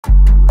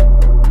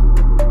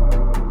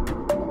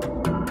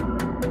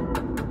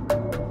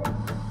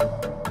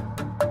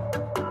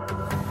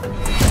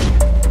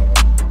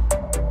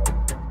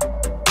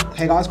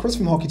Hey guys, Chris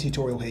from Hockey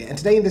Tutorial here, and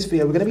today in this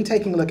video we're going to be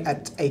taking a look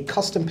at a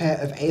custom pair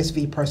of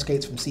ASV Pro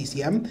skates from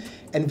CCM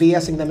and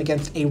VSing them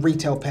against a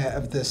retail pair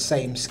of the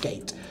same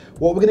skate.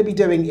 What we're going to be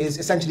doing is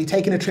essentially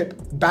taking a trip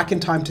back in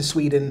time to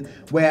Sweden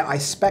where I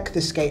spec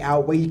this skate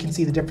out, where you can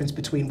see the difference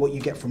between what you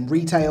get from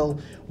retail,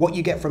 what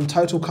you get from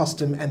Total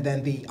Custom, and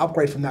then the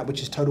upgrade from that,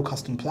 which is Total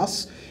Custom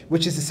Plus,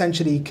 which is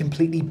essentially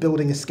completely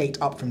building a skate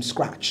up from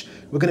scratch.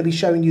 We're going to be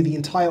showing you the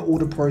entire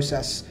order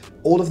process,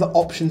 all of the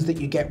options that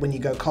you get when you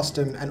go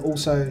custom, and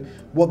also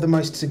what the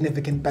most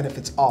significant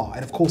benefits are.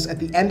 And of course, at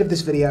the end of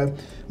this video,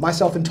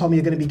 myself and Tommy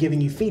are going to be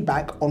giving you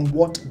feedback on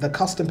what the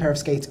custom pair of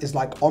skates is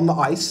like on the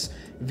ice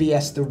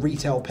vs the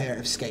retail pair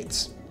of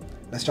skates.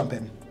 Let's jump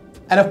in.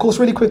 And of course,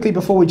 really quickly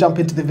before we jump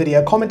into the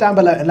video, comment down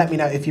below and let me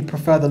know if you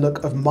prefer the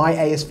look of my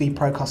ASV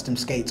Pro Custom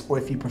skates or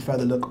if you prefer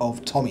the look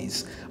of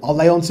Tommy's. I'll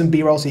lay on some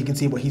B-roll so you can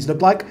see what he's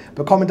looked like,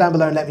 but comment down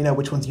below and let me know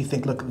which ones you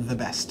think look the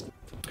best.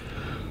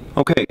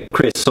 Okay,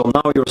 Chris, so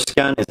now your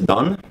scan is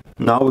done.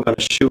 Now we're going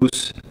to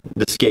choose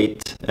the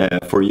skate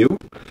for you.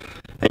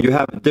 And you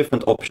have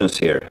different options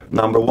here.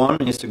 Number one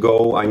is to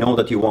go, I know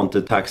that you want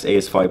the Tacx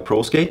AS5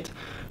 Pro skate.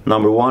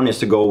 Number one is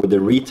to go with the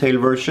retail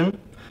version,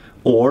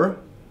 or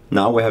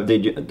now we have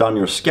done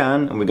your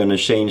scan and we're going to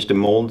change the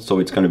mold so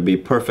it's going to be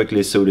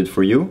perfectly suited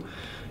for you.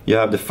 You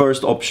have the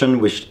first option,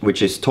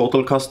 which is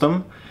Total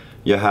Custom.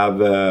 You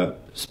have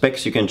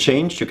specs you can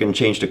change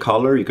the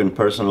color, you can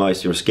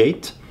personalize your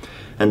skate.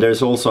 And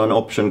there's also an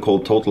option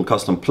called Total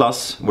Custom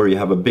Plus, where you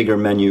have a bigger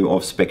menu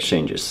of spec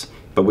changes.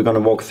 But we're going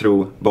to walk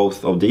through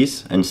both of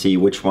these and see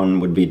which one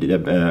would be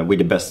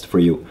the best for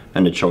you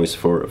and the choice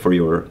for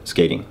your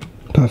skating.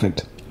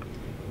 Perfect.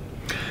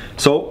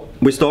 So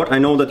we start. I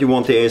know that you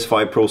want the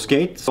AS5 Pro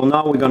skate. So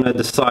now we're going to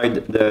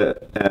decide the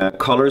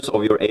colors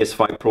of your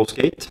AS5 Pro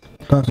skate.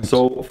 Perfect.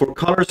 So for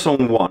color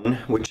zone 1,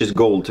 which is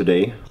gold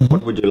today,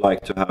 what would you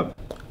like to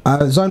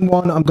have? Zone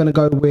 1, I'm going to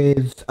go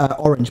with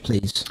orange,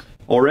 please.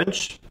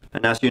 Orange.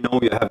 And as you know,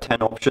 you have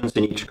 10 options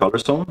in each color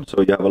zone,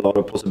 so you have a lot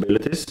of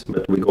possibilities,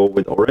 but we go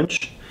with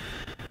orange.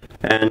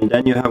 And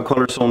then you have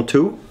color zone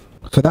 2.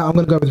 For that, I'm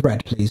going to go with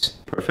red, please.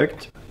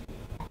 Perfect.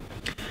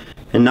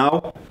 And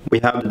now we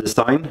have the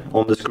design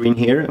on the screen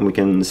here, and we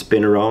can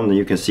spin around and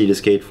you can see the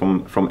skate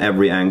from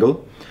every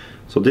angle.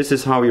 So this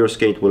is how your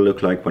skate will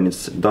look like when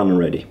it's done and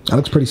ready. That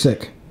looks pretty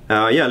sick.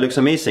 Yeah, it looks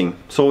amazing.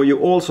 So you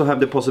also have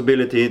the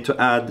possibility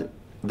to add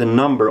the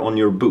number on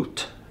your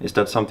boot. Is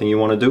that something you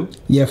want to do?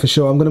 Yeah, for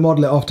sure. I'm going to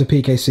model it after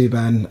PK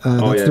Subban.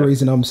 That's the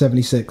reason I'm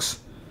 76.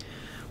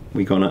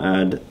 We're going to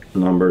add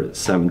number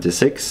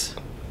 76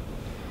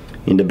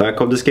 in the back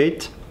of the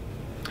skate.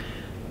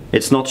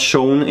 It's not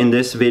shown in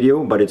this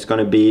video, but it's going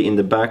to be in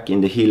the back,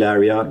 in the heel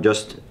area,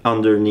 just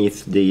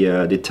underneath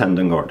the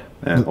tendon guard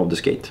of the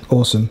skate.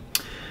 Awesome.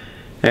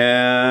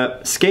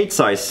 Skate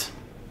size.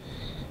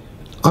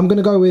 I'm going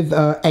to go with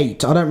 8. I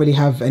don't really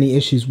have any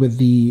issues with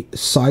the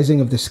sizing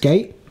of the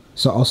skate.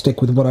 So I'll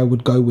stick with what I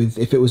would go with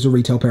if it was a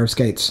retail pair of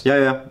skates.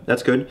 Yeah,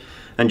 that's good.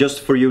 And just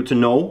for you to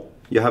know,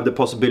 you have the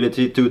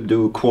possibility to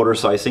do quarter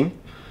sizing.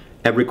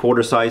 Every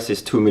quarter size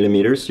is 2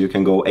 millimeters. You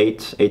can go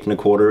 8, 8 and a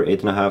quarter, 8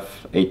 and a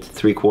half, 8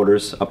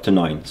 3/4, up to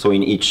 9. So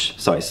in each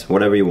size,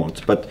 whatever you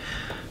want. But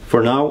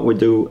for now, we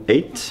do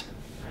 8.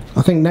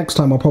 I think next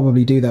time I'll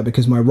probably do that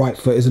because my right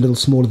foot is a little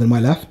smaller than my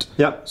left.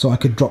 Yeah. So I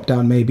could drop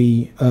down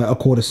maybe a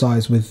quarter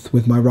size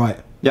with my right.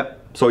 Yeah.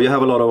 So you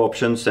have a lot of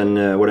options,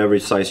 and whatever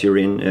size you're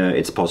in,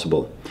 it's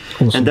possible.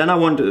 Awesome. And then I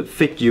want to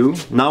fit you.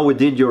 Now we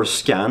did your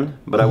scan,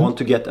 but I want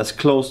to get as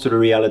close to the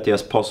reality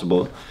as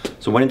possible.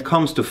 So when it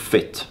comes to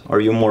fit, are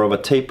you more of a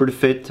tapered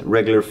fit,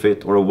 regular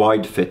fit, or a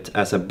wide fit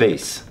as a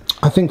base?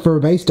 I think for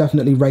a base,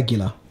 definitely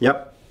regular.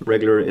 Yep,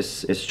 regular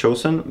is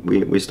chosen.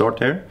 We start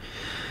there.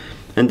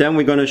 And then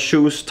we're going to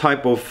choose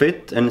type of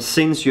fit, and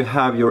since you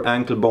have your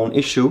ankle bone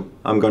issue,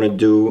 I'm going to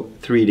do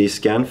 3D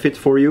scan fit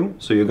for you.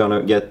 So you're going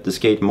to get the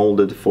skate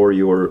molded for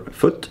your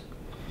foot.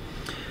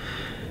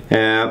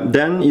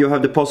 Then you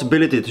have the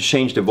possibility to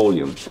change the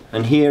volume.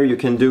 And here you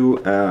can do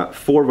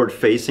forward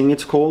facing,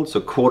 it's called. So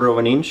 1/4 of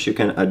an inch, you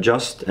can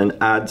adjust and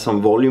add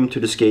some volume to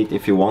the skate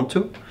if you want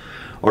to.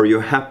 Are you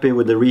happy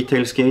with the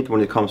retail skate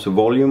when it comes to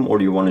volume, or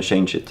do you want to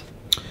change it?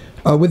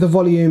 With the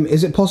volume,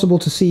 is it possible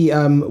to see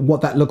what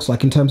that looks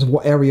like in terms of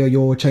what area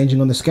you're changing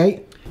on the skate?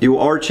 You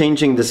are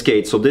changing the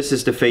skate, so this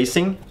is the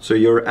facing. So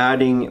you're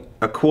adding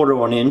 1/4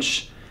 of an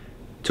inch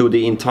to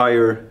the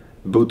entire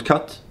boot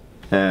cut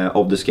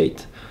of the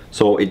skate.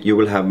 So you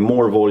will have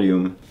more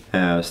volume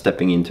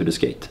stepping into the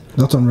skate.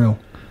 That's unreal.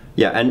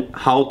 Yeah, and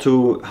how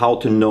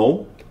to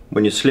know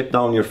when you slip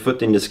down your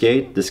foot in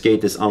the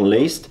skate is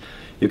unlaced.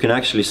 You can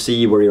actually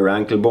see where your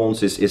ankle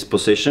bones is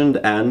positioned,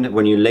 and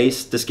when you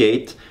lace the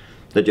skate,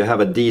 that you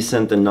have a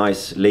decent and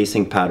nice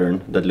lacing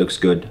pattern that looks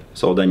good.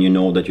 So then you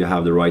know that you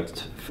have the right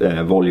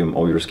volume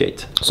of your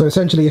skate. So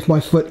essentially, if my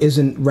foot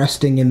isn't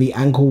resting in the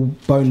ankle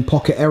bone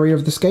pocket area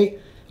of the skate,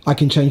 I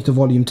can change the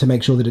volume to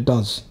make sure that it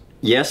does.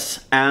 Yes,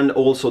 and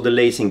also the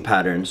lacing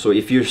pattern. So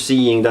if you're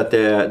seeing that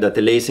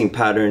the lacing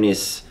pattern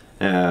is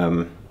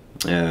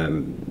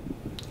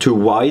too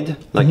wide,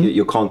 like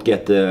you can't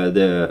get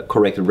the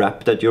correct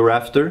wrap that you're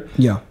after,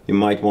 you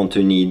might want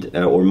to need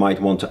or might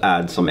want to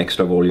add some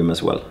extra volume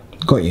as well.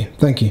 Got you.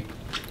 Thank you.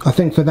 I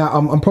think for that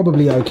I'm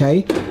probably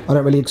okay. I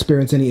don't really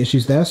experience any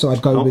issues there, so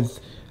I'd go with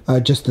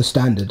just the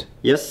standard.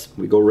 Yes,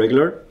 we go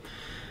regular.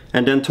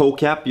 And then toe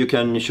cap, you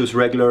can choose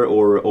regular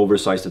or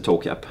oversize the toe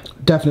cap.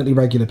 Definitely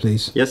regular,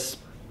 please. Yes.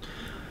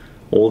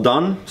 All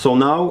done. So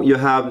now you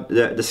have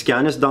the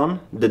scan is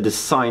done, the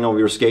design of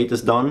your skate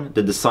is done,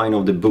 the design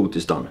of the boot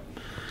is done.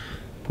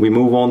 We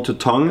move on to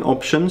tongue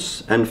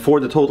options, and for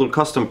the Total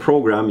Custom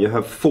program you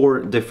have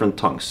 4 different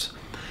tongues.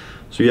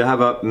 So you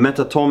have a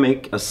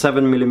Metatomic, a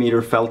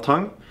 7mm felt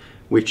tongue,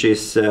 which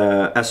is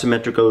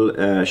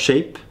asymmetrical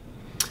shape.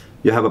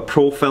 You have a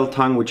Pro felt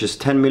tongue, which is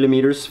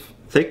 10mm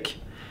thick,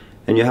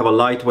 and you have a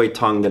lightweight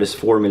tongue that is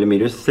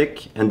 4mm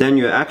thick, and then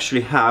you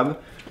actually have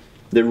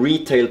the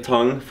retail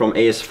tongue from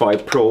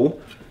AS5 Pro,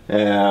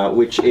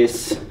 which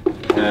is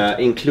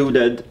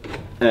included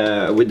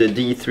with the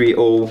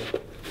D30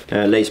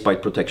 lace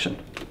bite protection.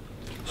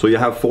 So you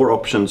have 4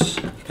 options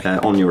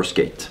on your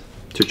skate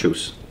to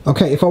choose.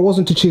 Okay, if I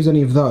wasn't to choose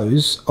any of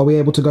those, are we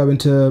able to go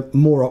into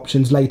more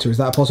options later? Is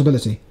that a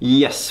possibility?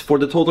 Yes, for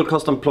the Total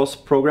Custom Plus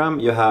program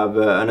you have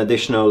an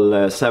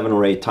additional 7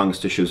 or 8 tongues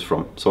to choose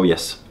from, so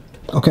yes.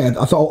 Okay,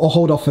 I thought I'll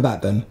hold off for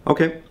that then.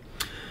 Okay.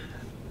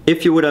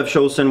 If you would have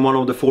chosen one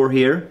of the 4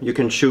 here, you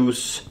can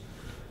choose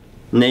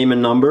name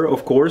and number,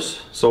 of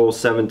course. So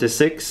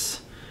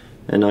 76,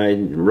 and I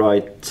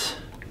write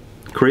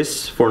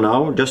Chris for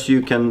now, just so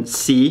you can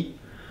see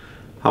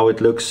how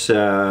it looks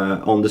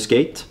on the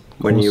skate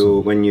when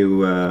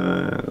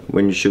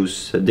you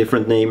choose a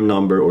different name,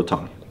 number, or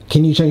tongue.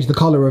 Can you change the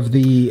color of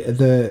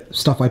the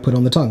stuff I put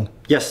on the tongue?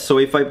 Yes. So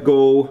if I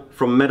go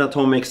from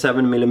Metatomic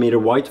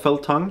 7mm white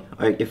felt tongue,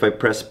 if I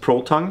press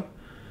Pro tongue,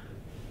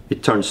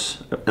 it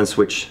turns and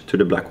switch to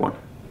the black one.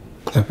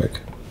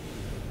 Epic.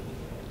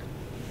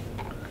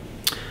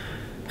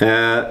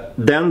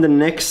 Then the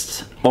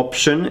next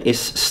option is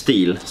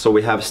steel. So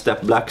we have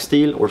step black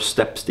steel or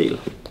step steel.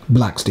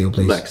 Black steel,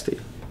 please. Black steel.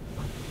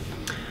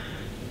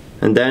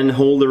 And then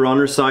hold the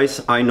runner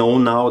size. I know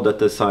now that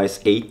the size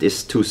 8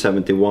 is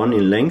 271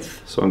 in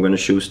length, so I'm going to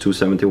choose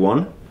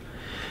 271.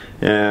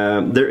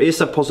 There is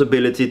a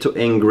possibility to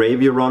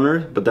engrave your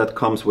runner, but that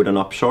comes with an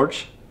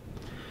upcharge.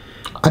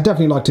 I'd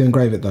definitely like to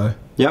engrave it though.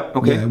 Yeah,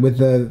 okay. Yeah, with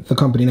the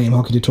company name,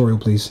 Hockey Tutorial,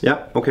 please.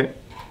 Yeah, okay.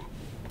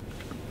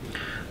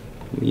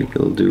 We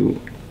will do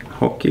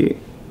Hockey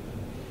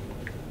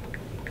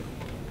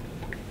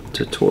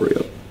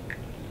Tutorial.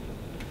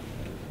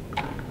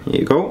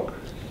 Here you go.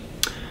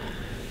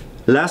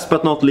 Last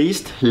but not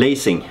least,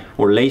 lacing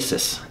or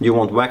laces. Do you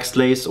want waxed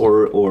lace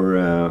or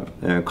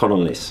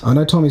cotton lace? I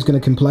know Tommy's going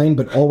to complain,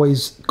 but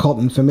always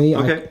cotton for me.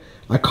 Okay.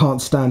 I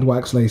can't stand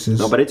wax laces.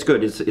 No, but it's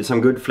good. It's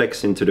some good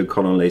flex into the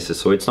cotton laces,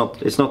 so it's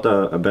not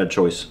a bad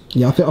choice.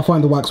 Yeah, I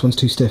find the wax ones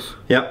too stiff.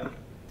 Yeah.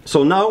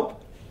 So now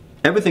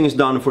everything is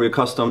done for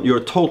your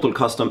Total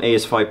Custom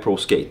AS5 Pro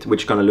skate,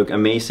 which is gonna look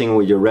amazing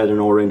with your red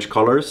and orange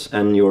colors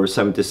and your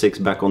 76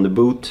 back on the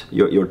boot,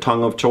 your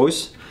tongue of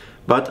choice.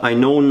 But I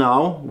know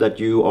now that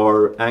you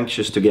are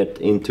anxious to get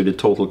into the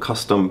Total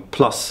Custom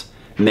Plus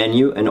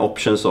menu and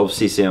options of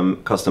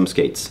CCM custom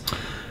skates.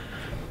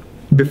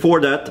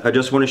 Before that, I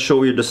just want to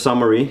show you the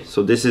summary.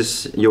 So this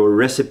is your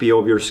recipe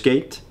of your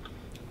skate,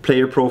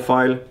 player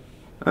profile,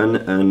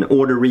 an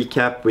order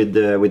recap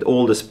with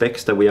all the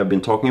specs that we have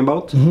been talking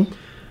about. Mm-hmm.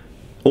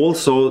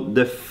 Also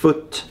the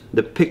foot,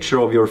 the picture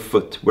of your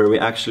foot, where we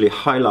actually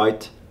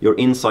highlight your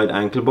inside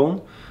ankle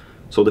bone.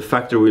 So the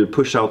factory will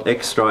push out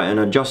extra and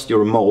adjust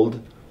your mold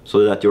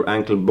so that your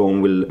ankle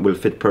bone will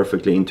fit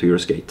perfectly into your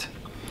skate.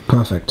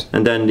 Perfect.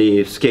 And then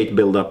the skate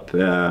build up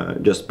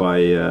just by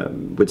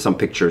with some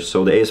pictures.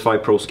 So the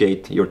AS5 Pro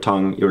skate, your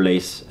tongue, your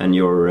lace, and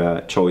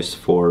your choice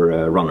for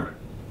runner.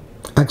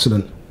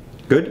 Excellent.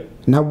 Good.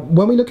 Now,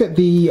 when we look at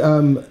the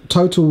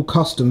Total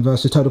Custom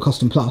versus Total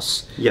Custom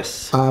Plus,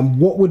 yes,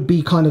 what would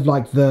be kind of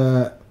like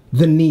the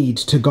need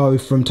to go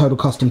from Total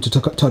Custom to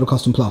Total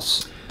Custom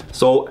Plus?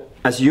 So,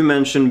 as you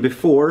mentioned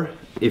before,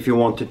 if you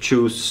want to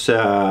choose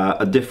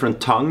a different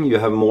tongue, you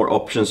have more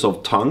options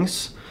of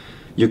tongues.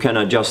 You can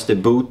adjust the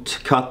boot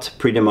cut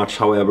pretty much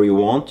however you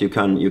want. You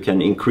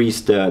can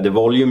increase the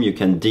volume, you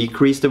can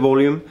decrease the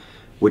volume,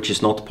 which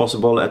is not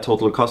possible at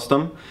Total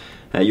Custom.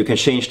 You can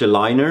change the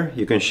liner,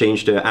 you can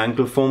change the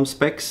ankle foam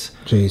specs.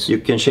 Jeez. You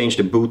can change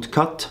the boot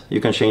cut,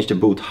 you can change the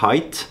boot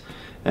height,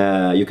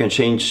 you can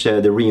change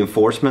the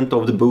reinforcement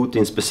of the boot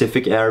in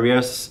specific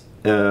areas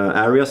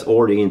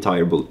or the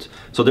entire boot.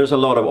 So there's a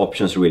lot of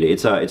options really.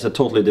 It's a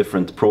totally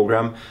different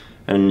program,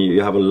 and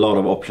you have a lot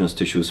of options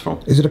to choose from.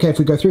 Is it okay if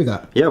we go through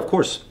that? Yeah, of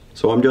course.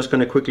 So I'm just going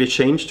to quickly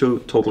change to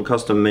Total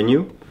Custom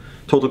menu,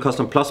 Total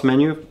Custom Plus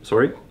menu,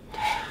 sorry.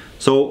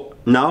 So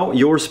now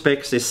your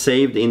specs is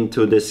saved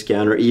into the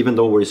scanner, even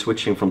though we're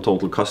switching from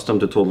Total Custom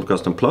to Total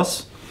Custom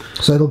Plus.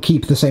 So it'll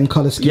keep the same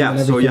color scheme and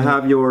everything? So you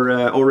have your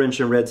orange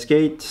and red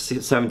skate,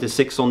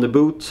 76 on the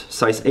boot,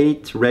 size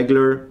 8,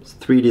 regular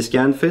 3D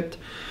scan fit.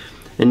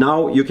 And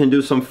now you can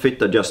do some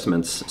fit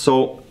adjustments.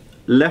 So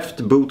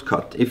left boot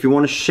cut, if you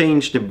want to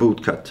change the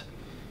boot cut,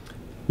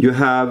 you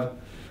have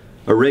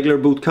a regular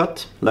boot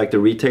cut, like the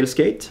retail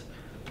skate.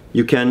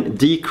 You can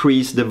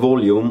decrease the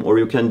volume, or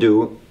you can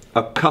do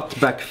a cut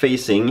back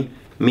facing,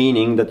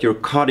 meaning that you're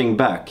cutting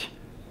back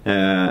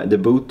the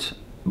boot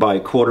by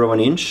 1/4 of an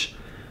inch.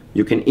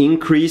 You can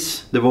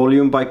increase the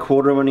volume by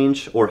 1/4 of an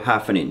inch or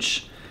 1/2 an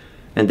inch.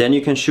 And then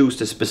you can choose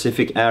the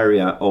specific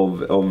area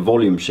of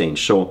volume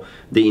change. So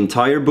the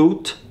entire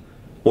boot,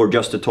 or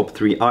just the top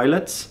 3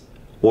 eyelets,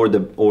 or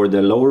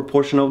the lower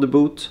portion of the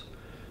boot.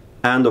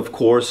 And of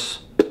course,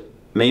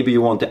 maybe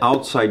you want the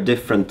outside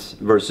different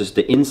versus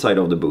the inside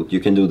of the boot. You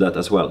can do that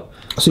as well.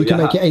 So you can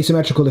make it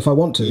asymmetrical if I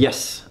want to?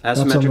 Yes,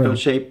 asymmetrical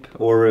shape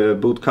or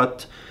boot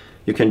cut.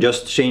 You can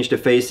just change the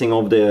facing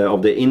of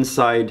the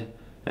inside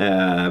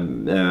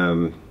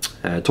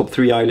top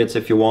 3 eyelets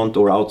if you want,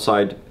 or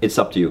outside. It's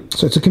up to you.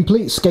 So it's a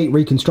complete skate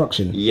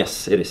reconstruction?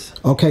 Yes, it is.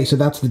 Okay, so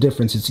that's the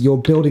difference. It's you're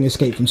building a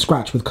skate from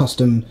scratch with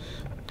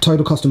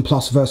Total Custom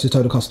Plus versus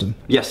Total Custom.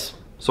 Yes.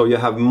 So you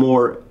have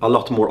a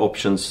lot more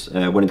options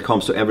when it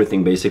comes to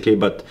everything, basically.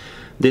 But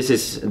this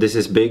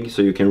is big,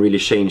 so you can really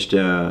change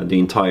the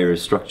entire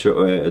structure,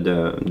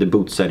 the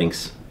boot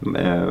settings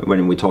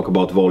when we talk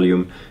about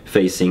volume,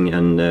 facing,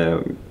 and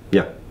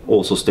yeah,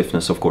 also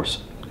stiffness, of course.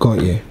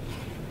 Got you.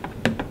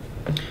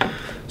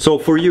 So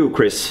for you,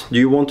 Chris, do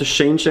you want to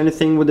change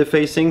anything with the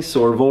facings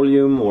or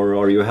volume, or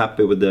are you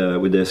happy with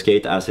the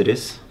skate as it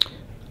is?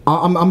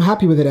 I'm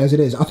happy with it as it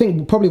is. I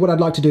think probably what I'd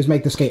like to do is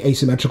make the skate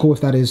asymmetrical,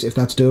 if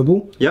that's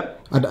doable. Yep.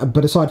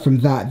 But aside from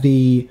that,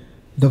 the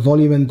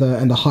volume and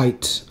the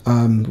height,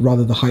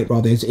 the height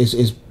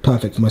is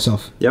perfect for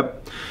myself.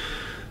 Yep.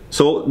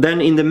 So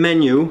then in the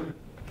menu,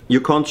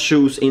 you can't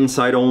choose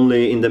inside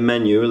only in the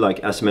menu like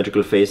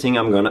asymmetrical facing.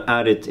 I'm gonna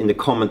add it in the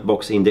comment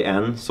box in the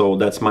end. So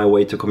that's my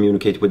way to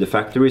communicate with the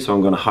factory. So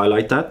I'm gonna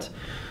highlight that.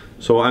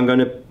 So I'm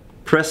gonna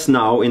press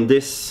now in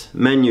this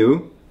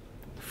menu,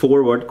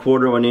 forward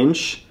 1/4 of an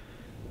inch,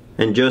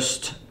 and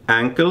just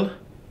ankle,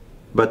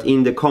 but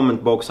in the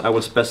comment box I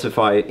will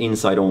specify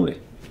inside only.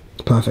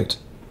 Perfect.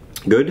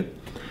 Good.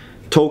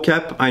 Toe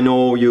cap, I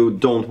know you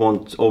don't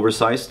want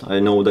oversized. I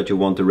know that you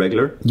want the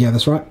regular. Yeah,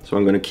 that's right. So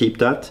I'm going to keep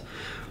that.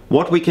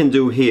 What we can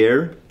do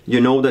here,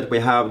 you know that we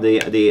have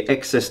the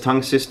excess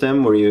tongue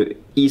system where you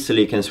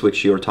easily can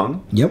switch your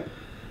tongue. Yep.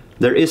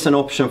 There is an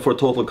option for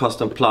Total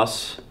Custom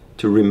Plus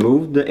to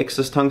remove the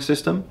excess tongue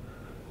system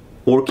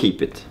or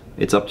keep it.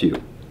 It's up to you.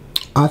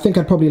 I think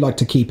I'd probably like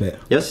to keep it.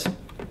 Yes.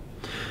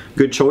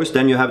 Good choice.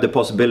 Then you have the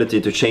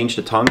possibility to change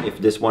the tongue if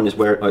this one is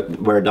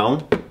wear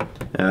down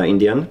in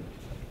the end.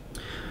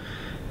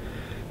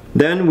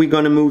 Then we're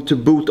gonna move to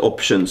boot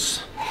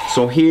options.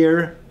 So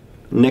here,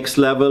 next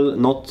level,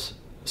 not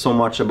so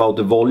much about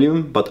the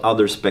volume, but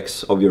other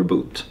specs of your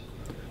boot.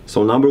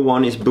 So number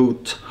 1 is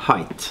boot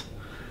height.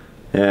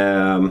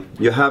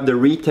 You have the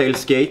retail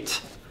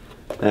skate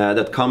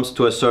that comes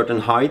to a certain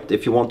height.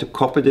 If you want to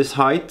copy this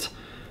height,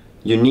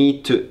 you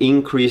need to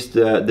increase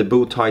the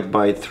boot height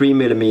by 3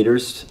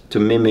 millimeters to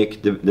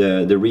mimic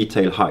the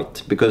retail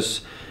height,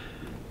 because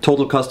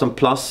Total Custom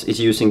Plus is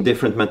using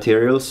different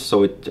materials,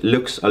 so it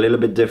looks a little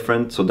bit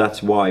different. So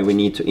that's why we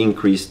need to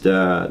increase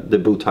the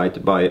boot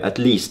height by at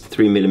least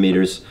 3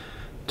 millimeters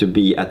to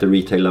be at the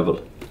retail level.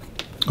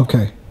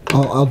 Okay,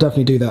 I'll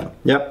definitely do that.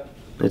 Yep,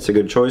 it's a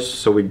good choice.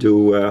 So we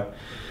do,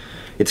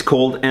 it's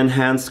called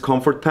Enhanced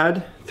Comfort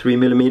Pad, 3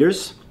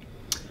 millimeters.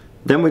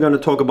 Then we're going to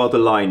talk about the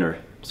liner.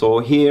 So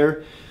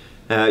here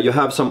you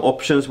have some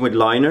options with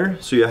liner.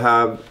 So you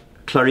have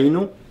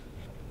Clarino,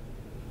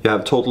 you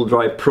have Total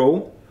Dry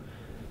Pro,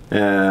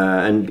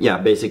 and yeah,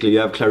 basically you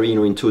have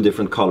Clarino in 2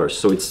 different colors.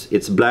 So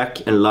it's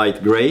black and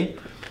light gray,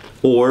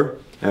 or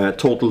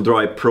Total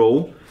Dry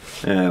Pro,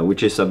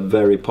 which is a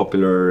very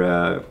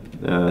popular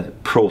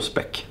pro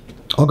spec.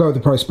 I'll go with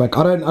the pro spec.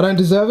 I don't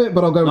deserve it,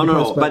 but I'll go with the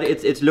pro spec. But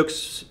it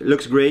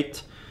looks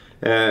great.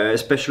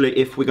 Especially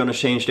if we're gonna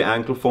change the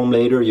ankle foam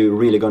later, you're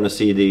really gonna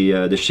see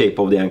the shape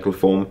of the ankle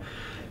foam.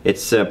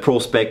 It's pro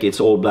spec, it's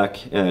all black,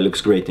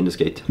 looks great in the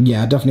skate.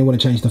 Yeah, I definitely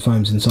want to change the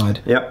foams inside.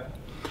 Yeah.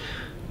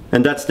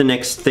 And that's the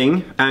next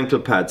thing, ankle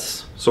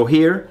pads. So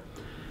here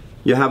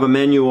you have a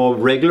menu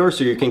of regular,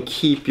 so you can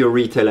keep your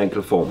retail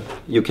ankle foam.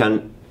 You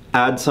can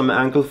add some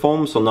ankle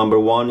foam. So number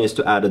 1 is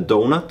to add a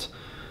donut.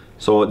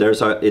 So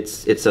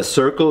it's a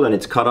circle and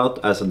it's cut out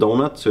as a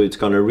donut, so it's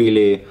gonna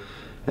really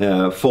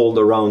fold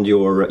around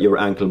your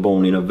ankle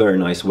bone in a very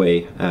nice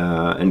way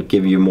and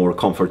give you more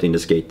comfort in the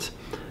skate.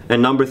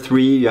 And number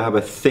 3, you have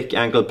a thick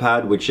ankle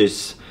pad, which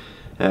is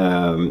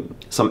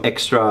some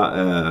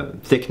extra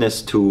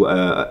thickness to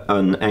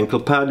an ankle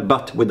pad,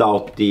 but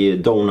without the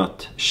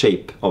donut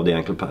shape of the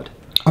ankle pad.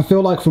 I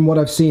feel like from what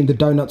I've seen, the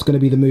donut's going to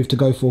be the move to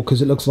go for,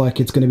 because it looks like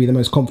it's going to be the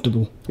most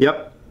comfortable.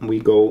 Yep, we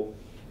go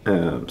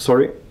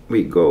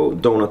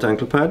donut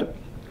ankle pad.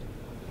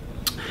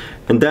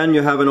 And then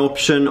you have an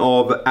option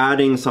of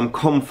adding some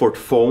comfort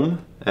foam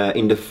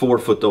in the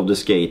forefoot of the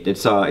skate.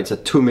 It's a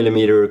 2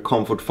 millimeter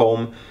comfort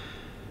foam.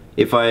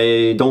 If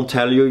I don't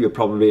tell you, you're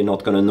probably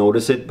not going to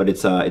notice it, but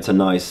it's a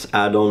nice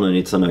add-on and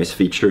it's a nice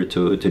feature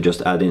to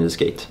just add in the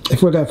skate.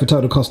 If we're going for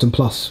Total Custom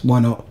Plus, why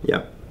not?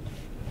 Yeah.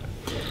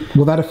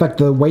 Will that affect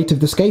the weight of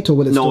the skate, or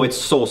will it? No, it's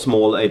so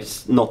small.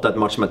 It's not that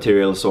much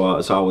material, so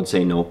I would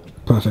say no.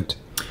 Perfect.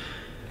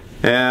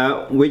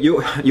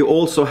 You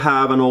also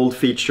have an old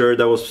feature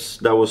that was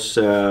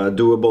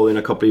doable in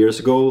a couple of years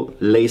ago,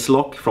 lace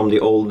lock from the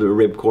old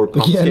Ribcore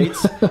pump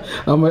skates.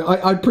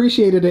 I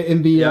appreciated it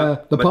in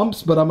the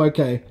pumps, but I'm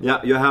okay.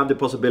 Yeah, you have the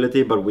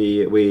possibility, but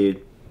we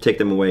take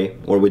them away,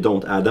 or we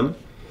don't add them.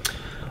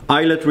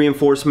 Eyelet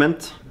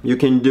reinforcement, you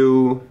can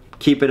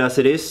keep it as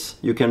it is.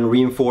 You can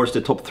reinforce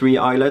the top 3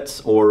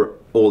 eyelets or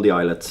all the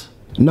eyelets.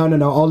 No,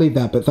 I'll leave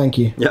that, but thank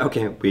you. Yeah,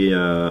 okay,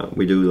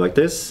 we do like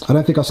this. I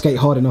don't think I skate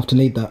hard enough to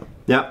need that.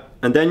 Yeah,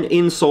 and then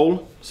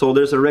insole. So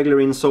there's a regular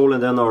insole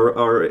and then our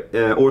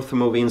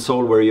Orthomove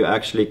insole where you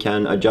actually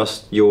can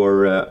adjust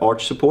your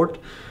arch support.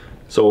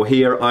 So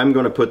here I'm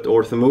going to put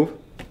Orthomove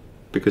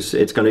because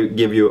it's going to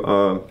give you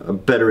a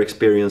better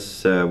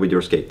experience with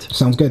your skate.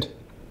 Sounds good.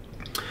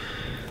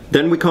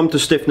 Then we come to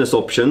stiffness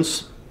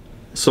options.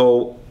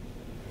 So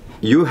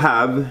you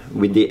have,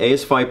 with the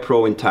AS5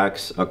 Pro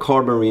Intax, a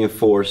carbon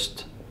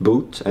reinforced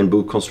boot and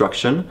boot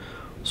construction.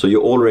 So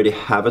you already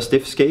have a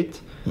stiff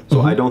skate.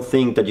 So I don't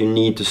think that you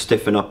need to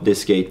stiffen up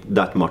this skate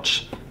that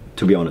much,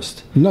 to be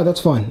honest. No,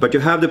 that's fine. But you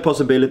have the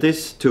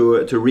possibilities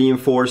to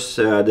reinforce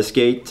the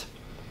skate.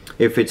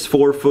 If it's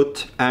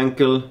forefoot,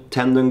 ankle,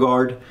 tendon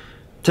guard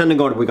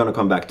we're gonna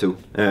come back to.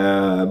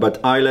 But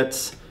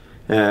eyelets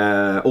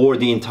or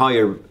the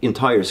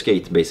entire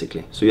skate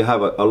basically. So you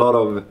have a lot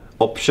of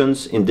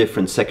options in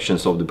different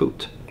sections of the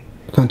boot.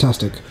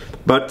 Fantastic.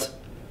 But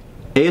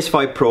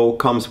AS5 Pro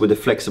comes with a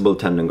flexible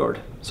tendon guard.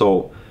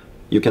 So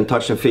you can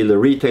touch and feel the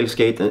retail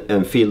skate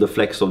and feel the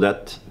flex of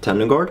that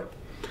tendon guard.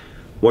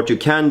 What you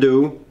can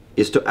do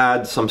is to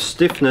add some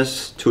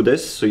stiffness to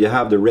this. So you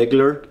have the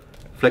regular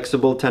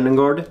flexible tendon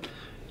guard.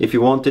 If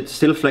you want it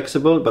still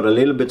flexible but a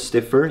little bit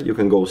stiffer, you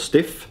can go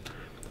stiff,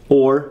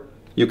 or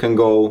you can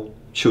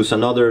choose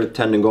another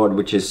tendon guard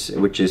which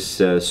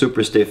is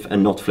super stiff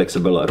and not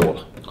flexible at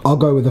all. I'll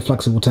go with the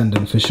flexible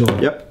tendon for sure.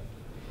 Yep.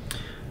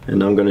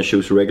 And I'm gonna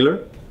choose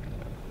regular.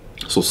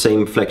 So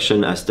same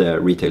flexion as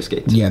the retail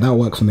skate. Yeah, that'll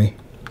work for me.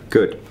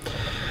 Good.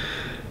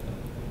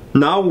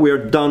 Now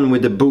we're done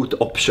with the boot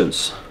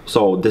options.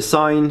 So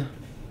design,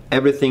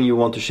 everything you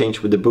want to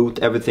change with the boot,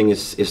 everything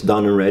is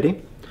done and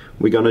ready.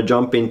 We're gonna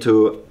jump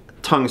into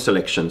tongue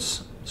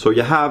selections. So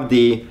you have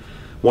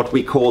what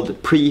we call the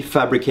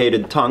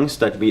prefabricated tongues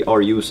that we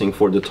are using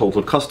for the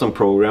Total Custom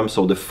program.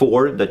 So the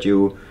 4 that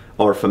you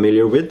are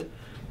familiar with.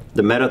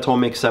 The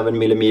Metatomic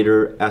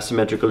 7mm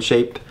asymmetrical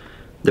shape,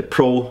 the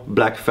Pro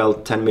Black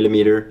Felt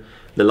 10mm,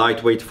 the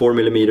lightweight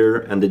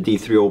 4mm, and the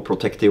D30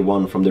 protective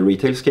one from the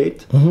retail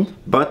skate.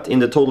 But in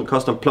the Total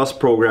Custom Plus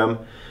program,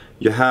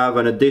 you have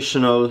an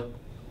additional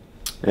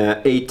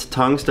 8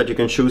 tongues that you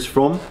can choose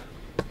from.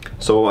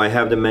 So I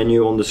have the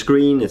menu on the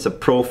screen. It's a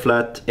Pro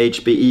Flat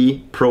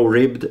HBE, Pro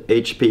Ribbed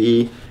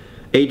HPE,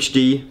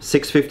 HD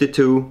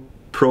 652,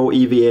 Pro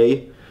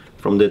EVA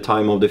from the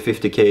time of the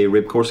 50K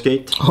Ribcore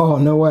skate. Oh,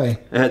 no way.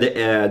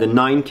 The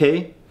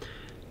 9K,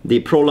 the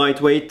Pro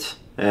Lightweight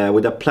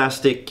with a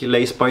plastic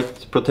lace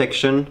bite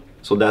protection.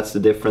 So that's the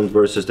difference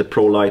versus the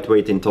Pro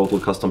Lightweight in Total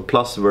Custom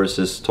Plus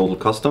versus Total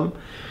Custom.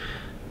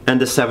 And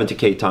the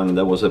 70K tongue,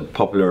 that was a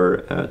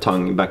popular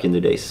tongue back in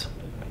the days.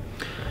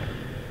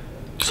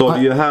 So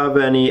do you have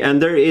any,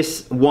 and there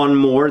is one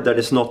more that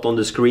is not on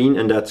the screen,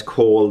 and that's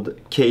called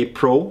K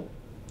Pro.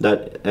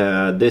 That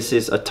this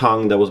is a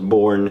tongue that was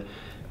born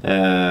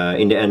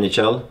in the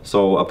NHL,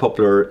 so a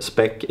popular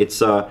spec. It's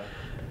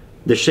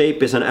the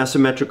shape is an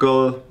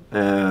asymmetrical,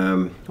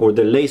 or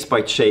the lace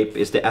bite shape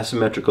is the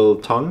asymmetrical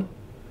tongue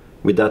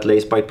with that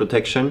lace bite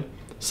protection.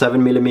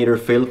 7mm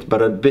filt,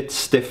 but a bit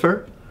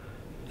stiffer,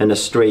 and a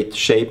straight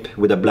shape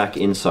with a black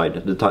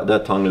inside.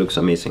 That tongue looks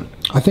amazing.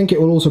 I think it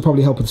will also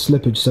probably help with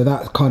slippage, so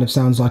that kind of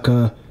sounds like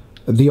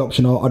the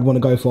option I'd want to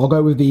go for. I'll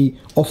go with the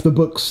off the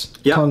books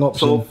tongue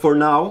option. So for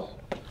now,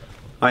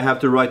 I have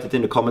to write it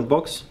in the comment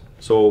box.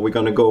 So we're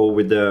gonna go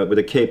with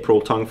the K Pro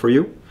tongue for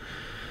you.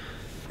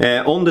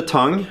 On the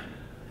tongue,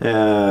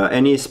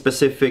 any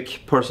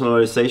specific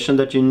personalization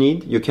that you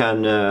need, you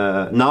can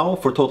now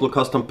for Total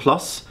Custom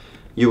Plus,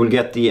 you will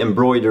get the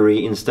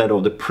embroidery instead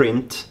of the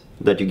print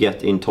that you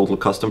get in Total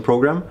Custom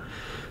program.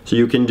 So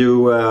you can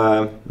do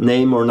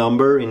name or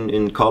number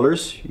in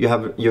colors.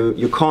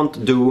 You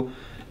can't do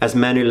as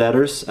many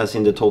letters as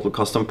in the Total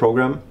Custom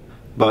program,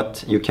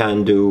 but you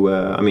can do,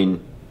 I mean,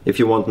 if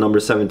you want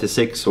number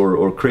 76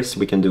 or Chris,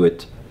 we can do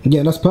it.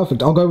 Yeah, that's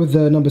perfect. I'll go with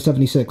the number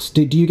 76.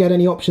 Do you get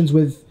any options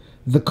with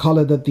the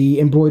color that the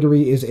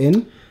embroidery is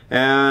in?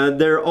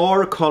 There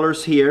are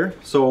colors here.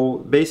 So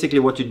basically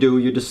what you do,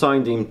 you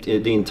design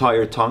the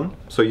entire tongue.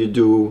 So you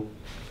do,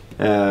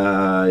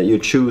 you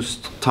choose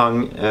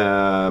tongue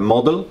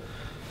model,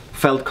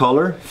 felt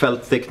color,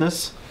 felt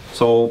thickness.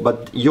 So,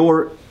 but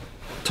your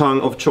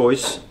tongue of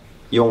choice,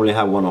 you only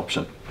have one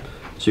option.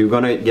 So you're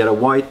gonna get a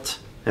white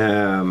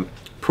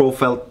Pro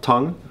Felt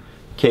tongue,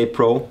 K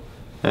Pro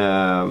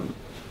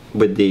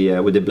with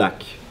the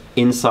black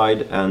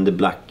inside and the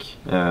black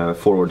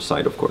forward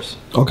side, of course.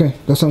 Okay,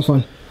 that sounds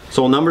fine.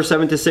 So number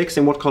 76,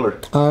 in what color?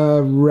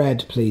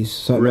 Red, please,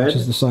 so it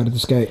matches the side of the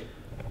skate.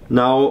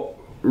 Now,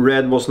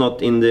 red was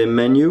not in the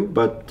menu,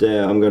 but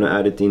I'm gonna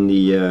add it in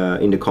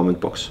the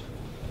comment box.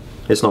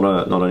 It's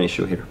not an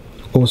issue here.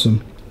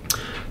 Awesome.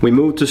 We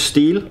move to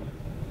steel,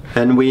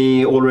 and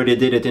we already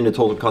did it in the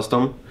Total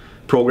Custom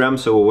program,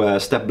 so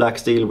step black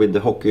steel with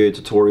the hockey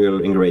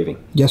tutorial engraving.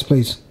 Yes,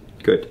 please.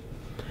 Good.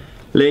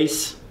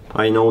 Lace,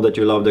 I know that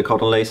you love the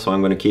cotton lace, so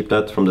I'm going to keep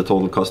that from the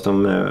Total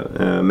Custom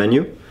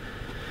menu.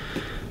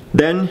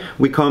 Then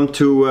we come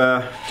to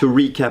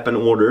recap and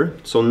order.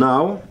 So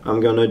now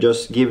I'm going to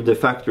just give the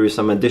factory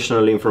some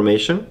additional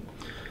information.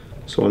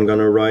 So I'm going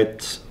to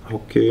write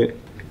hockey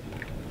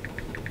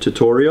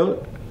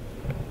tutorial.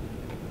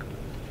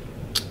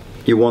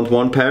 You want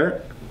 1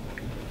 pair,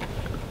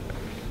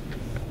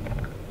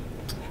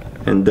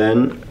 and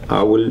then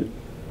I will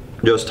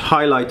just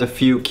highlight a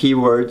few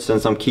keywords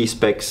and some key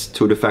specs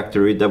to the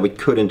factory that we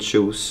couldn't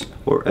choose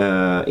or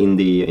in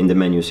the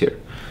menus here.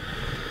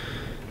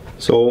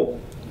 So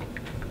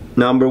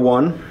number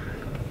 1,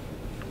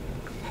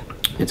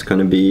 it's going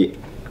to be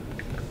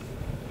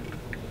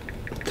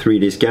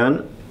 3D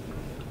scan.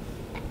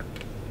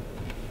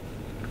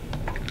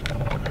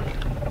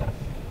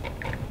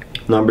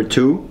 Number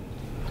 2,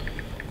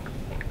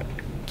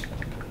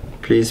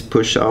 please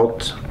push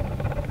out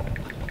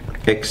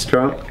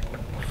extra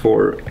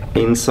for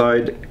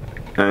inside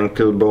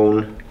ankle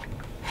bone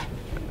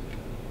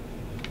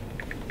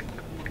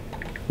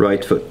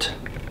right foot.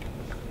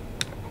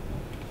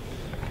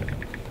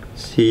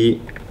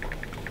 See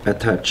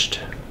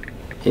attached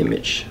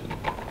image.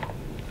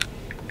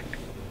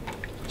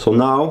 So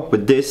now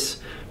with this,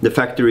 the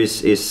factory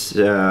is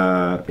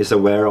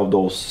aware of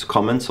those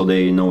comments, so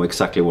they know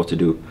exactly what to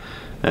do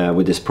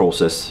with this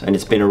process, and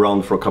it's been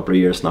around for a couple of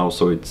years now,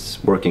 so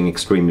it's working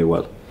extremely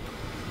well.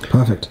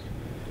 Perfect.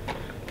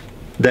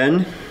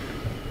 Then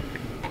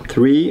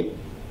 3,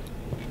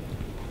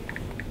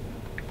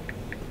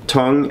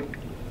 tongue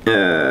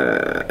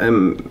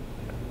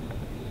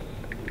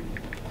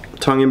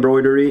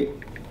embroidery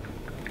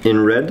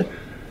in red.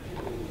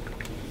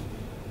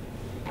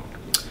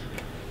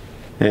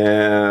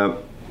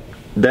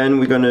 Then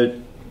we're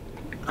gonna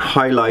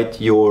highlight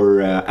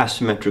your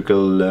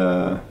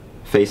asymmetrical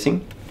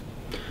facing.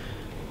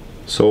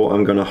 So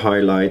I'm gonna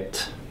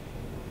highlight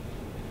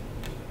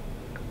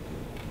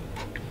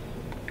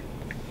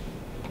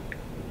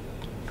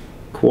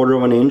quarter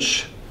of an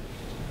inch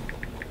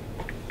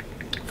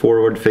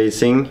forward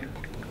facing,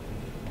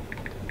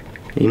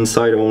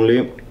 inside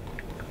only,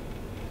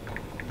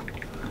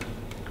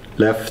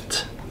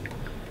 left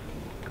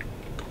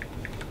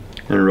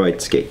and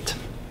right skate.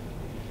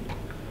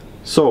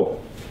 So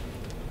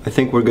I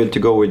think we're good to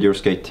go with your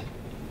skate.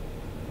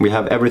 We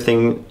have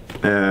everything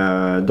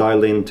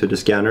dialed into the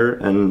scanner,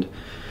 and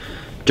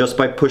just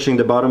by pushing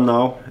the button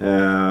now,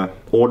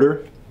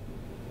 order,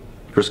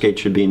 your skate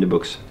should be in the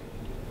books.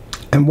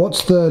 And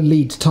what's the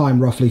lead time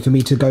roughly for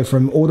me to go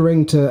from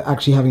ordering to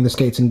actually having the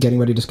skates and getting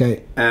ready to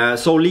skate?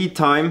 So lead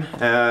time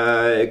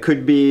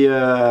could be,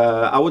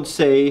 I would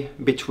say,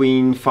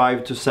 between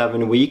 5 to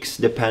 7 weeks,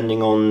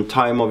 depending on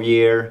time of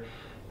year,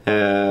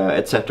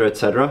 etc,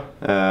 etc.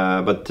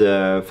 But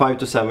 5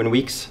 to 7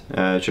 weeks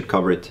should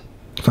cover it.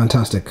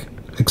 Fantastic.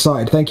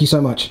 Excited. Thank you so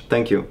much.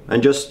 Thank you.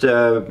 And just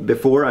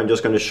before, I'm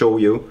just going to show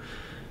you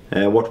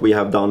what we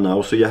have done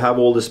now. So you have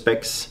all the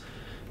specs.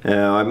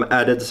 I've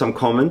added some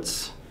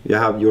comments. You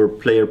have your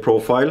player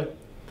profile,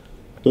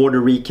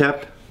 order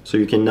recap, so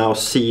you can now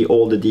see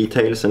all the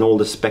details and all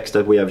the specs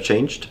that we have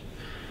changed.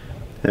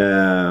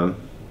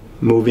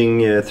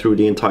 Moving through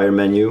the entire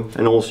menu,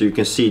 and also you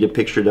can see the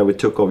picture that we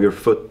took of your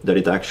foot, that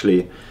it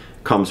actually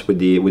comes with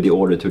the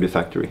order to the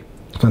factory.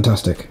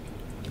 Fantastic.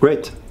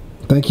 Great.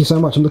 Thank you so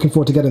much. I'm looking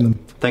forward to getting them.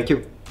 Thank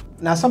you.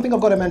 Now, something I've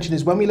got to mention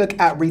is when we look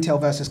at retail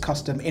versus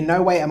custom, in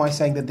no way am I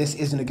saying that this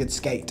isn't a good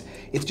skate.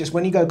 It's just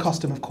when you go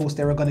custom, of course,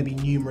 there are going to be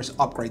numerous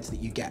upgrades that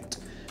you get.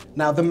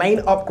 Now, the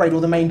main upgrade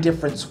or the main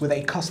difference with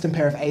a custom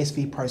pair of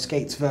ASV Pro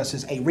skates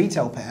versus a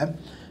retail pair,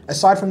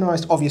 aside from the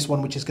most obvious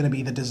one, which is going to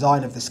be the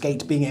design of the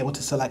skate, being able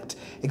to select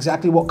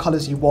exactly what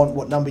colors you want,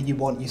 what number you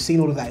want, you've seen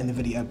all of that in the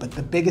video, but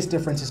the biggest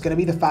difference is going to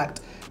be the fact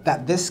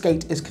that this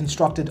skate is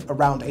constructed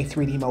around a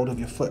 3D mold of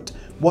your foot.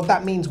 What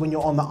that means when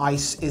you're on the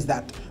ice is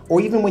that, or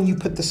even when you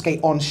put the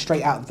skate on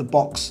straight out of the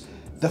box,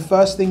 the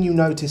first thing you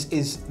notice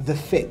is the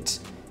fit.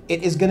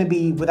 It is going to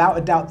be, without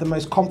a doubt, the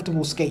most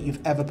comfortable skate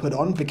you've ever put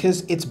on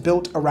because it's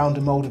built around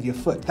a mold of your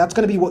foot. That's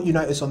going to be what you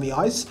notice on the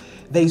ice.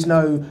 There's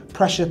no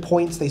pressure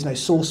points, there's no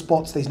sore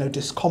spots, there's no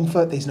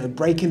discomfort, there's no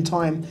break-in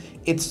time.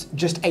 It's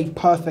just a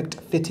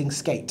perfect fitting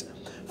skate.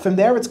 From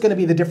there, it's going to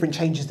be the different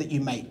changes that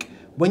you make.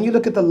 When you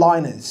look at the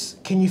liners,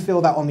 can you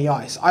feel that on the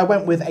ice? I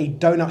went with a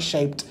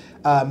donut-shaped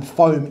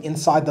foam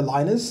inside the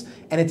liners,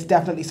 and it's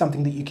definitely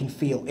something that you can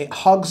feel. It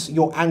hugs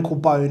your ankle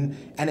bone,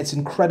 and it's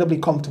incredibly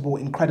comfortable,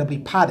 incredibly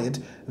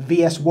padded,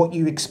 vs what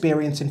you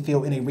experience and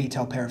feel in a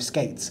retail pair of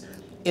skates.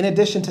 In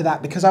addition to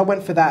that, because I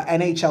went for that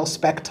NHL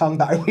spec tongue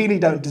that I really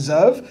don't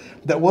deserve,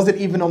 that wasn't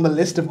even on the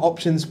list of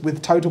options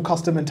with Total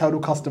Custom and Total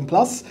Custom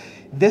Plus,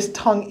 this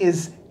tongue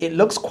it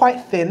looks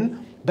quite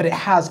thin, but it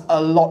has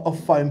a lot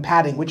of foam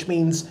padding, which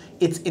means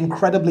it's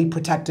incredibly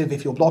protective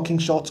if you're blocking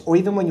shots, or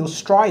even when you're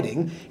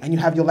striding and you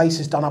have your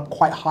laces done up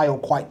quite high or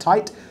quite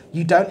tight,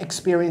 you don't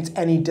experience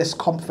any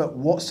discomfort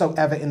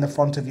whatsoever in the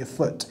front of your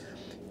foot.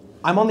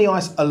 I'm on the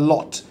ice a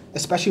lot,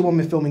 especially when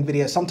we're filming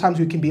videos. Sometimes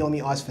we can be on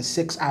the ice for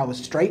 6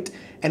 hours straight,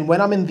 and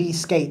when I'm in these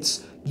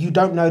skates, you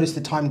don't notice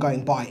the time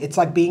going by. It's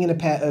like being in a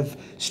pair of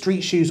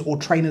street shoes or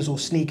trainers or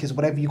sneakers,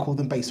 whatever you call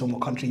them based on what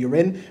country you're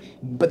in.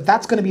 But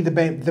that's going to be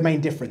the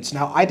main difference.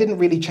 Now, I didn't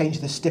really change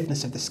the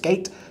stiffness of the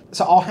skate,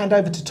 so I'll hand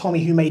over to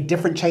Tommy, who made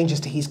different changes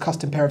to his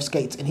custom pair of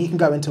skates, and he can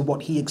go into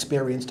what he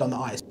experienced on the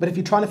ice. But if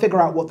you're trying to figure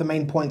out what the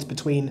main points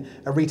between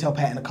a retail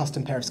pair and a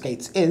custom pair of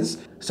skates is,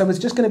 so it's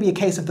just going to be a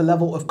case of the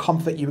level of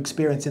comfort you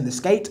experience in the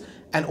skate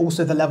and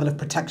also the level of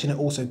protection it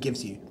also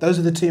gives you. Those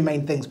are the two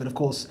main things, but of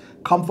course,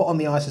 comfort on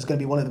the ice is going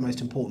to be one of the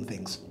most important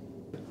things.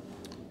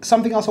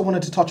 Something else I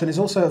wanted to touch on is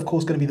also, of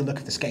course, going to be the look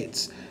of the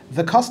skates.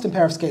 The custom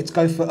pair of skates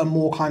go for a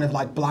more kind of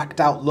like blacked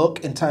out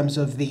look in terms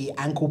of the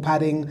ankle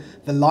padding.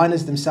 The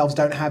liners themselves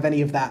don't have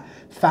any of that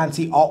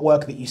fancy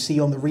artwork that you see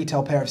on the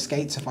retail pair of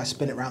skates if I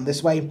spin it around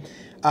this way.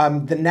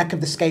 The neck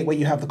of the skate where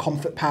you have the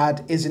comfort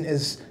pad isn't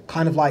as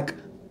kind of like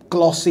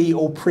glossy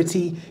or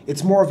pretty.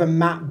 It's more of a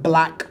matte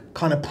black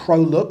kind of pro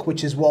look,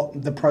 which is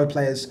what the pro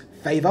players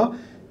favor.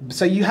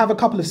 So you have a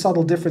couple of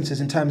subtle differences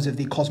in terms of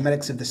the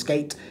cosmetics of the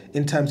skate,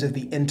 in terms of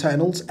the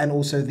internals and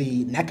also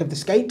the neck of the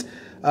skate.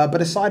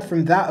 But aside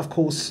from that, of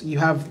course, you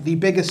have the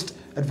biggest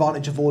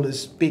advantage of all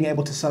is being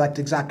able to select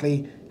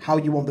exactly how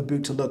you want the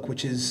boot to look,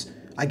 which is,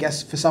 I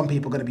guess, for some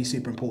people going to be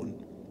super important.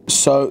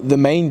 So the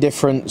main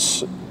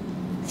difference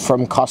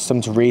from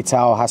custom to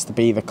retail has to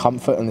be the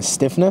comfort and the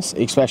stiffness,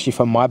 especially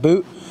for my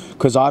boot,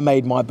 because I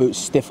made my boot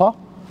stiffer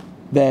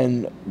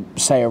than,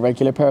 say, a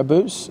regular pair of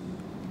boots.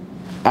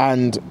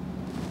 And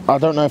I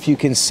don't know if you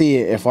can see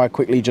it if I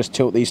quickly just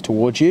tilt these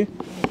towards you.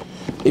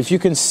 If you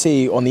can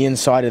see on the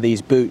inside of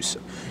these boots,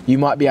 you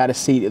might be able to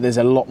see that there's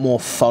a lot more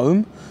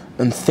foam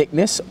and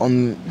thickness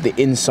on the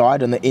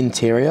inside and the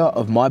interior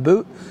of my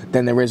boot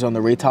than there is on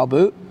the retail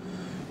boot,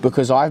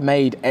 because I've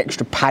made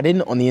extra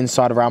padding on the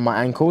inside around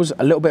my ankles,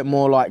 a little bit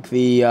more like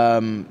the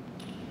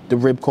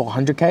Ribcore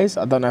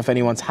 100Ks. I don't know if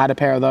anyone's had a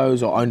pair of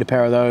those or owned a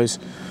pair of those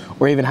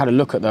or even had a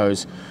look at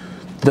those.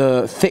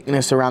 The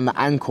thickness around the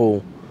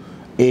ankle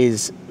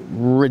is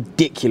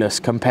ridiculous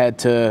compared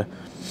to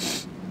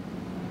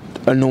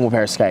a normal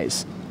pair of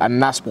skates,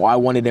 and that's what I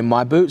wanted in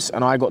my boots,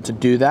 and I got to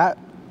do that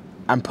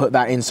and put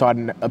that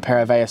inside a pair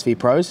of ASV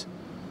Pros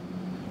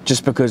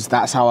just because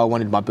that's how I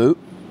wanted my boot.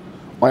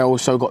 I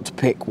also got to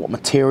pick what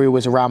material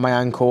was around my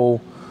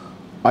ankle.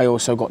 I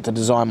also got to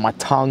design my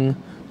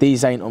tongue.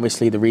 These ain't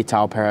obviously the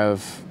retail pair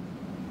of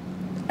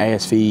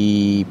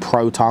ASV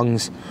Pro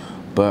tongues,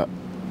 but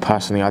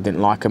personally I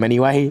didn't like them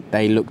anyway.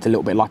 They looked a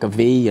little bit like a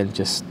V and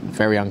just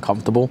very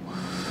uncomfortable.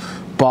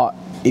 But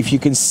if you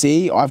can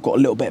see, I've got a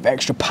little bit of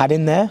extra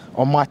padding there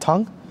on my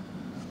tongue,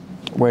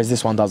 whereas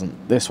this one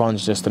doesn't. This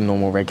one's just a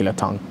normal regular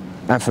tongue.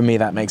 And for me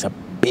that makes a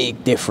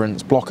big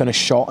difference. Blocking a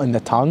shot in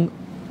the tongue,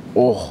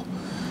 oh.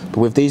 But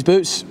with these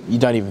boots, you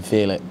don't even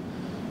feel it.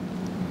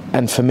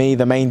 And for me,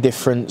 the main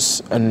difference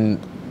and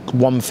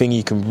one thing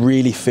you can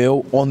really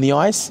feel on the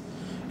ice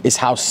is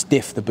how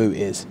stiff the boot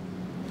is.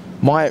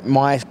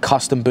 My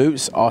custom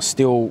boots are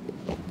still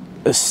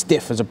as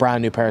stiff as a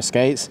brand new pair of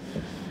skates,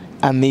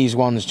 and these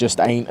ones just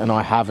ain't, and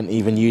I haven't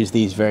even used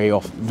these very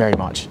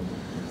much.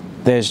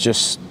 There's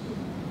just,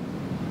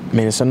 I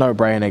mean, it's a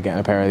no-brainer getting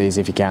a pair of these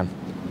if you can.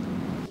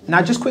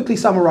 Now, just quickly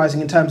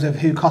summarizing in terms of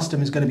who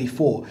custom is going to be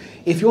for.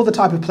 If you're the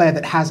type of player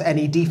that has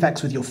any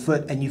defects with your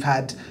foot and you've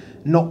had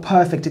not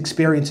perfect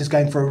experiences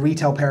going for a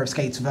retail pair of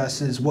skates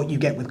versus what you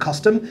get with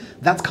custom,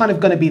 that's kind of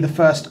going to be the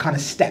first kind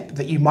of step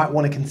that you might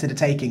want to consider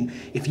taking.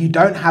 If you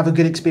don't have a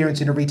good experience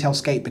in a retail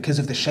skate because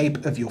of the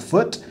shape of your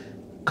foot,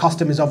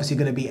 custom is obviously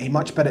going to be a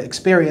much better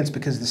experience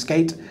because the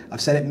skate,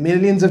 I've said it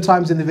millions of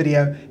times in the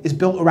video, is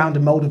built around a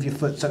mold of your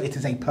foot, so it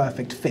is a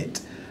perfect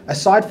fit.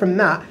 Aside from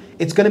that,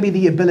 it's going to be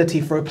the ability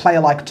for a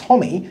player like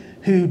Tommy,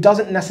 who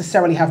doesn't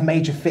necessarily have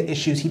major fit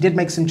issues. He did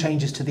make some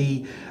changes to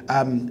the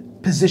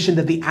position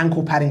that the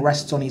ankle padding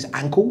rests on his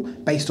ankle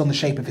based on the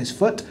shape of his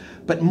foot.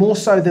 But more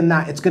so than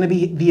that, it's going to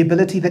be the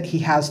ability that he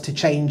has to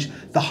change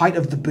the height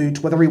of the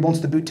boot, whether he wants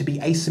the boot to be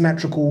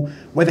asymmetrical,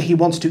 whether he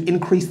wants to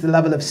increase the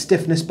level of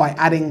stiffness by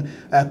adding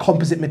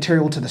composite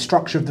material to the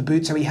structure of the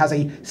boot, so he has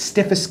a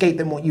stiffer skate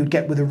than what you'd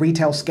get with a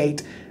retail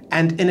skate.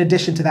 And in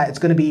addition to that, it's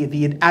going to be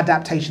the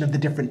adaptation of the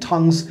different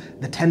tongues,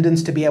 the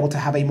tendons to be able to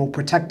have a more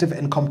protective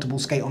and comfortable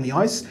skate on the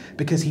ice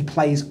because he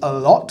plays a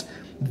lot.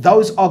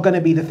 Those are going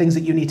to be the things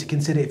that you need to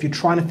consider if you're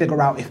trying to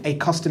figure out if a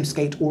custom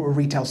skate or a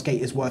retail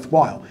skate is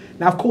worthwhile.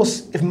 Now, of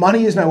course, if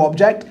money is no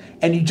object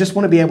and you just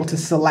want to be able to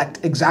select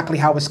exactly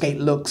how a skate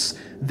looks,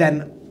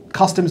 then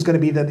custom is going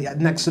to be the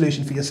next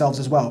solution for yourselves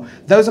as well.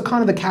 Those are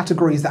kind of the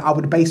categories that I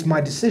would base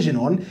my decision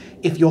on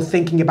if you're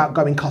thinking about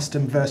going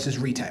custom versus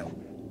retail.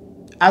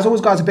 As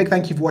always, guys, a big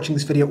thank you for watching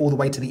this video all the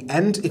way to the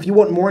end. If you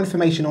want more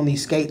information on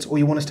these skates, or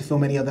you want us to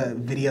film any other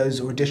videos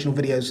or additional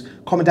videos,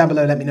 comment down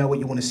below, let me know what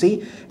you want to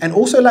see. And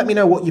also let me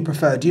know what you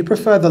prefer. Do you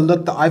prefer the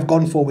look that I've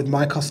gone for with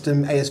my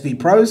custom ASV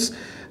Pros?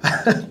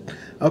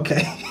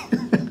 Okay.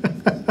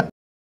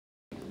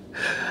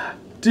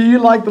 Do you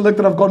like the look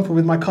that I've gone for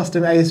with my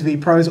custom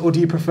ASV Pros, or do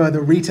you prefer the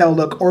retail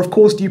look? Or of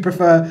course, do you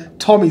prefer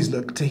Tommy's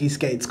look to his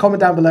skates? Comment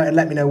down below and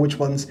let me know which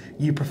ones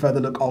you prefer the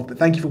look of. But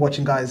thank you for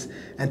watching, guys,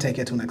 and take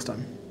care till next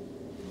time.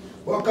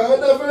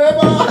 Wakanda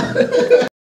forever!